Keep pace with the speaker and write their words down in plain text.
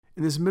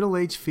In this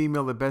middle-aged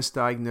female, the best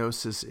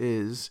diagnosis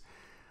is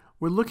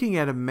we're looking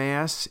at a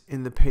mass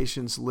in the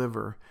patient's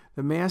liver.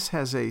 The mass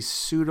has a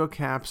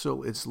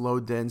pseudocapsule. It's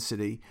low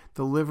density.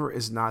 The liver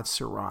is not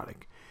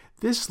cirrhotic.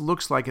 This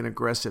looks like an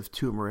aggressive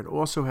tumor. It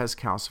also has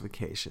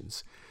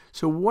calcifications.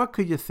 So what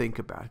could you think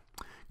about?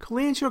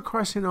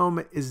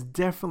 Cholangiocarcinoma is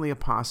definitely a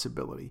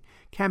possibility.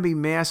 Can be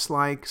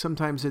mass-like.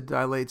 Sometimes it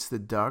dilates the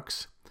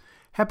ducts.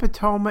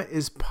 Hepatoma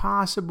is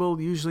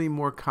possible, usually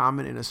more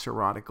common in a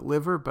cirrhotic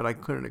liver, but I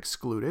couldn't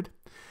exclude it.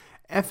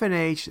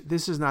 FNH,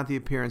 this is not the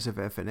appearance of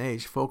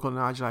FNH. Focal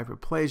nodular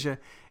hyperplasia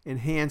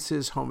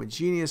enhances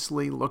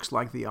homogeneously, looks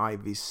like the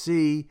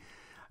IVC,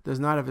 does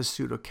not have a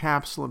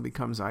pseudocapsule, and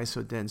becomes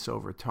isodense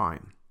over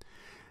time.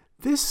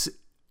 This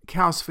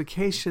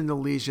calcification in the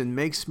lesion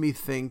makes me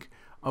think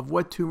of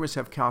what tumors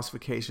have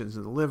calcifications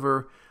in the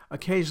liver,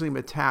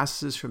 occasionally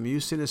metastasis from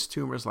mucinous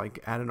tumors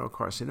like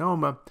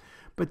adenocarcinoma,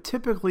 but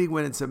typically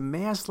when it's a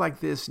mass like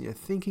this and you're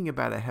thinking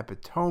about a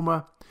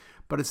hepatoma,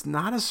 but it's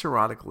not a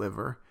cirrhotic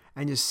liver,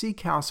 and you see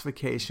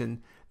calcification,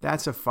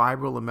 that's a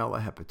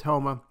fibrolamellar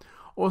hepatoma.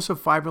 Also,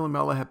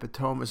 fibrolamellar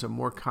hepatomas are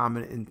more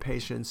common in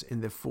patients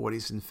in their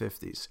 40s and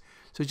 50s.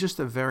 So just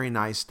a very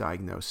nice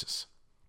diagnosis.